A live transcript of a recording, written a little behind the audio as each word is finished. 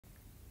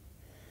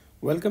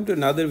Welcome to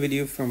another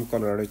video from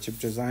Colorado Chip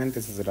Design.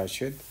 This is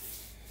Rashid.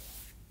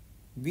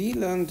 We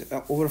learned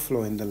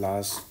overflow in the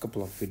last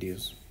couple of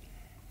videos,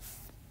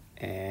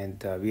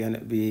 and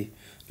we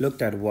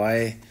looked at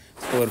why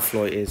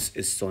overflow is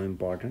so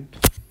important.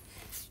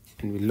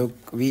 And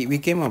we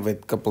came up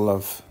with a couple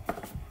of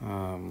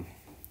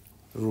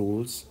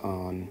rules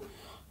on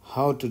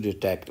how to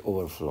detect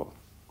overflow.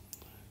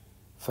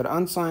 For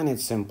unsigned,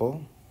 it's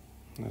simple.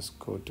 Let's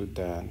go to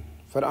that.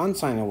 For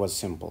unsigned, it was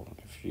simple.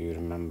 If you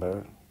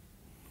remember,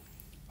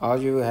 all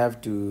you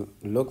have to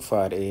look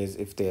for is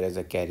if there is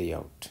a carry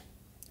out.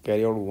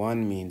 Carry out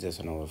 1 means it's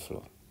an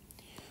overflow.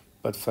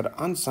 But for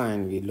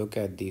unsigned, we look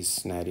at these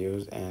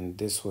scenarios and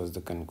this was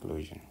the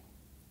conclusion.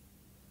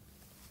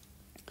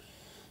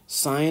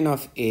 Sign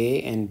of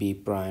A and B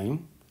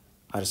prime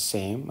are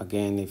same.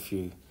 Again, if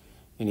you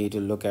need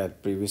to look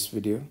at previous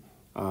video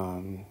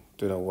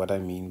to know what I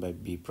mean by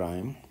B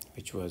prime,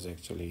 which was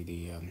actually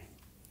the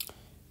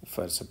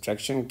for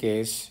subtraction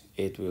case,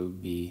 it will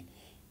be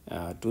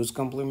 2's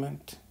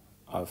complement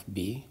of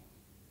B,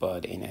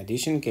 but in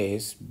addition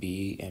case,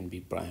 B and B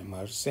prime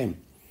are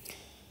same.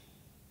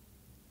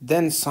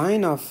 Then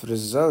sign of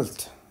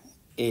result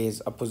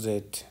is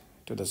opposite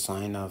to the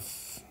sign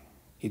of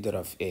either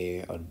of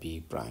A or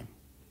B prime.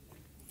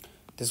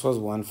 This was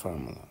one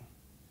formula.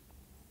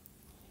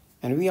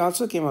 And we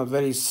also came up with a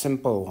very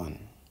simple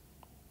one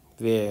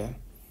where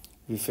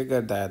we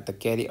figured that the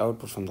carry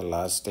output from the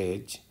last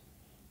stage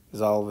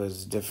is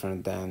always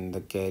different than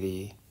the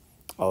carry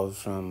out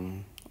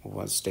from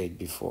one stage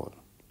before.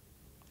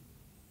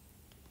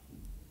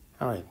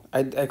 All right, I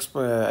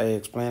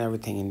explained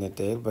everything in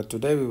detail, but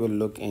today we will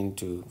look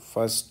into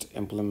first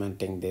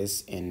implementing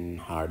this in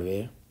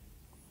hardware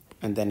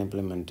and then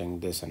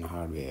implementing this in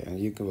hardware, and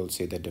you will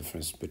see the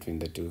difference between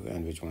the two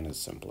and which one is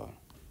simpler.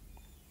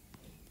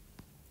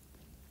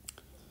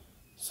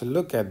 So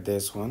look at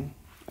this one.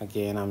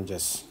 Again, I'm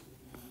just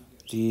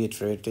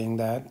reiterating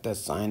that the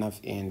sign of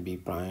A and B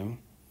prime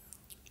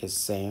is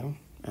same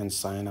and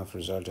sign of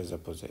result is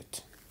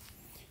opposite.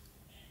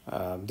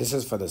 This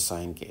is for the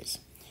sign case.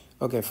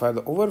 Okay, for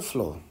the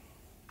overflow,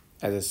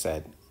 as I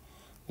said,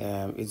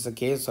 it's a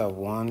case of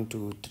 1,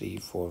 2, 3,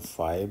 4,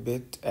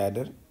 5-bit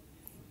adder.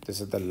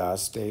 This is the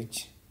last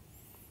stage.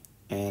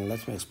 And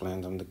let me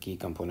explain some of the key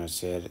components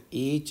here.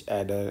 Each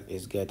adder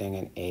is getting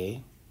an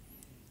A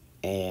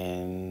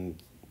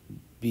and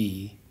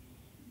B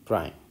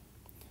prime.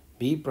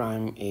 B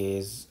prime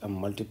is a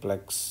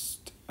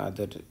multiplexed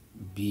either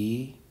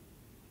B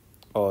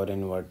or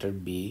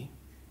inverted B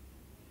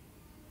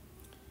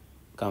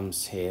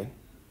comes here.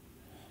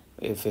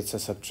 If it's a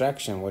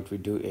subtraction, what we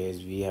do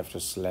is we have to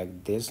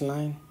select this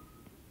line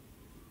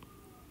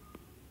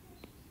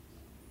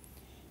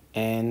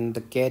and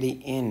the carry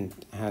in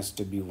has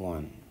to be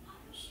 1.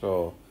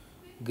 So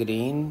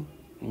green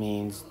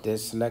means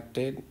this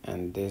selected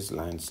and this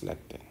line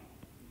selected.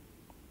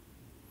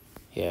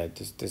 Yeah,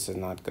 this is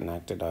not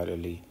connected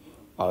already.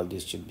 All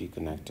these should be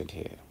connected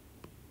here.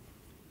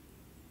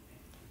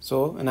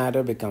 So an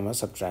adder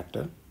becomes a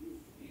subtractor.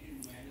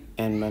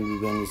 And when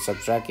we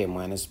subtract A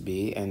minus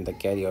B and the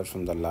carry out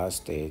from the last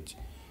stage,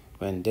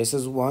 when this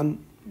is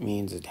 1,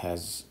 means it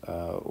has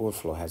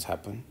overflow has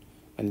happened.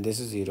 When this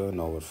is 0,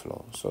 no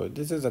overflow. So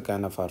this is a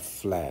kind of our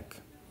flag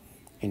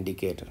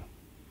indicator.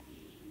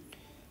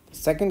 The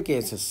second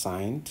case is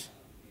signed.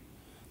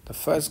 The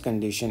first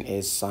condition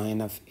is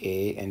sign of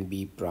A and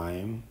B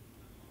prime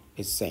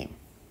is same.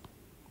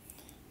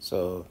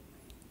 So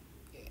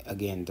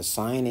again, the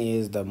sign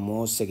is the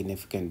most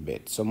significant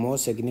bit. So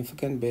most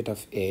significant bit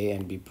of A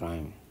and B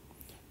prime.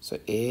 So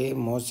A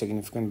most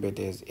significant bit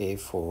is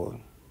A4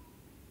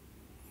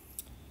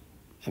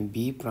 and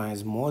B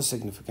prime's most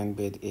significant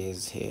bit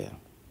is here.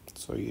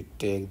 So you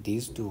take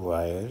these two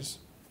wires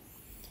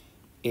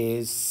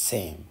is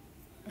same,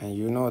 and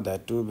you know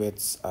that 2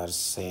 bits are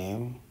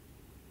same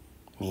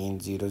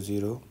means 0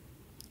 0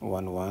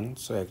 1 1.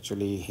 So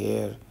actually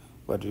here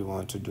what we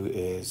want to do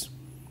is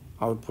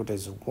output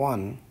is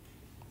 1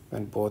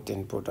 when both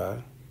input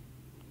are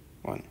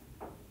 1.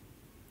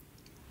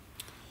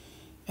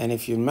 And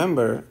if you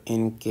remember,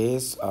 in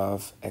case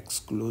of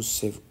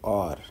exclusive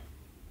OR,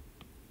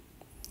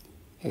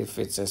 if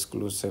it's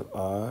exclusive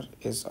OR,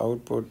 its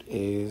output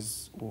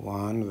is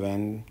 1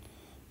 when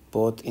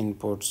both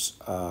inputs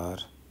are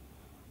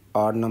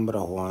odd number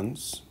of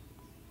ones,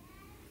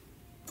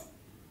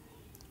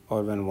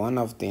 or when one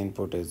of the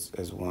input is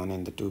 1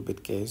 in the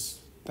 2-bit case,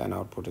 then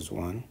output is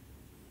 1,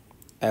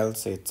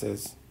 else it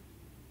is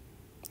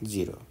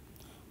 0.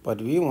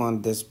 But we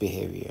want this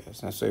behavior.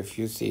 So if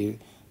you see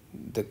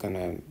the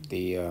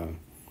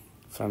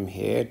from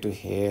here to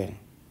here,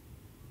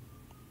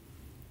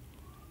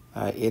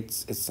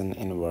 it's an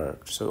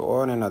invert. So,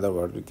 or in other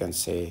words, we can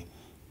say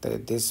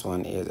that this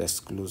one is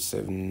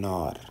exclusive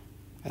NOR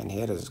and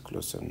here is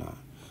exclusive NOR.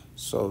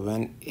 So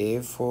when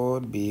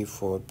A4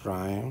 B4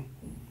 prime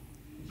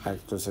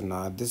exclusive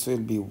NOR, this will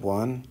be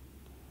 1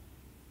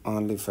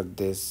 only for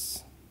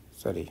this,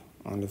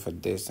 only for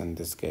this and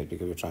this case,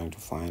 because we're trying to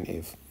find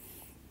if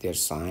their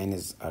sign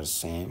are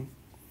same.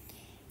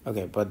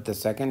 Okay, but the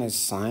second is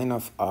sign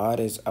of R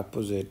is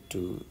opposite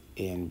to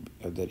A and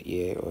either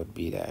A or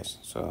B dash.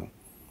 So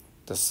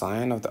the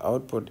sign of the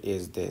output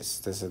is this.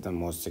 This is the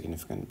most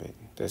significant bit.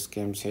 This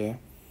comes here.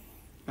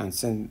 And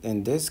since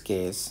in this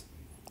case,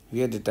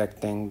 we are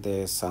detecting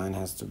the sign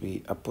has to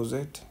be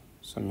opposite.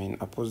 So I mean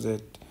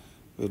opposite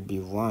will be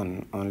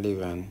 1 only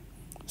when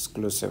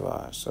exclusive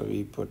R. So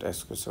we put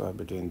exclusive R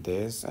between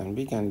this, and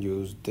we can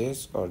use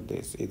this or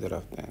this, either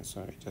of them.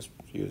 So we just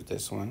use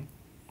this one.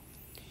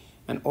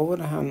 And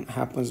overhang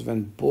happens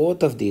when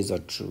both of these are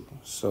true.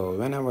 So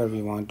whenever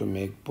we want to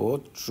make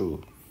both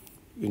true,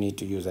 you need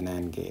to use an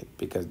AND gate,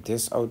 because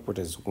this output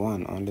is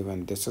 1 only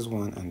when this is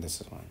 1 and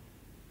this is 1.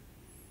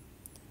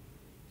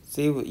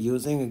 See,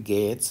 using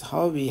gates,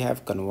 how we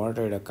have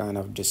converted a kind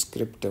of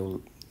descriptive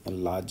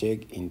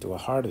logic into a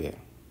hardware.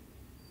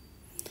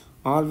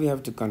 All we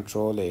have to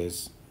control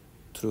is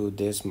through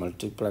this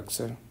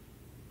multiplexer,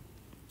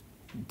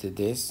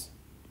 this,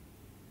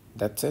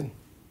 that's it.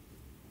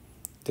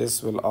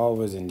 This will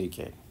always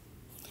indicate.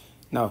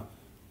 Now,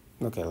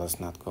 okay, let's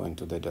not go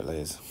into the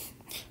delays.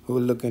 We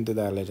will look into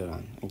that later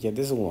on. Okay,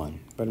 this is 1.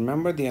 But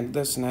remember the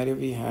other scenario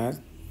we had,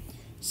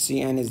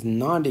 Cn is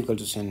not equal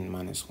to Cn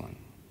minus 1.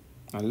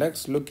 Now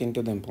let's look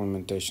into the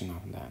implementation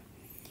of that.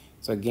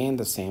 So again,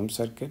 the same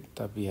circuit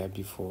that we had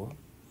before.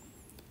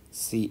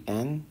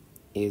 Cn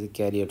is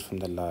carried from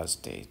the last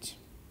stage.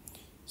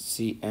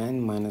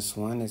 Cn minus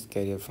 1 is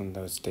carried from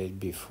the stage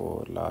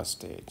before last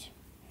stage.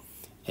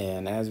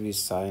 And as we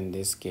saw in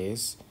this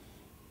case,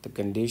 the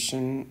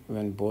condition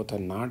when both are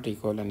not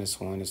equal and is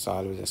 1 is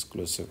always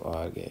exclusive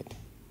OR gate.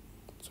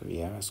 So we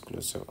have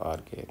exclusive OR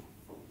gate.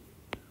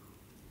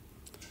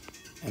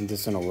 And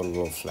this is an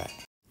overflow flag.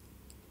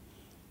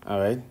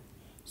 Alright,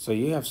 so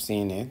you have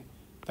seen it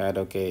that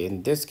okay,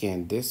 in this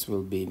game this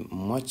will be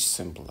much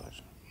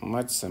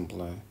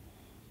simpler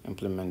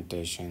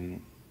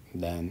implementation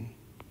than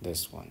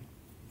this one.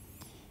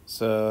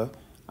 So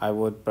I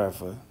would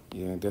prefer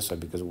using this one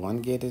because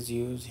one gate is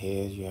used.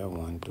 Here you have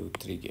 1, 2,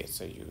 3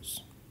 gates are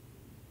used.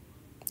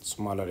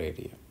 Smaller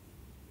area,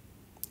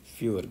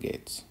 fewer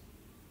gates.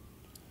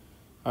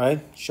 Alright,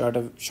 short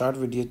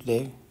video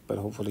today, but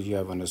hopefully you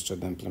have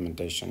understood the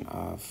implementation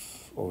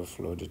of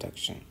overflow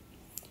detection.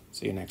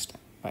 See you next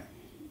time.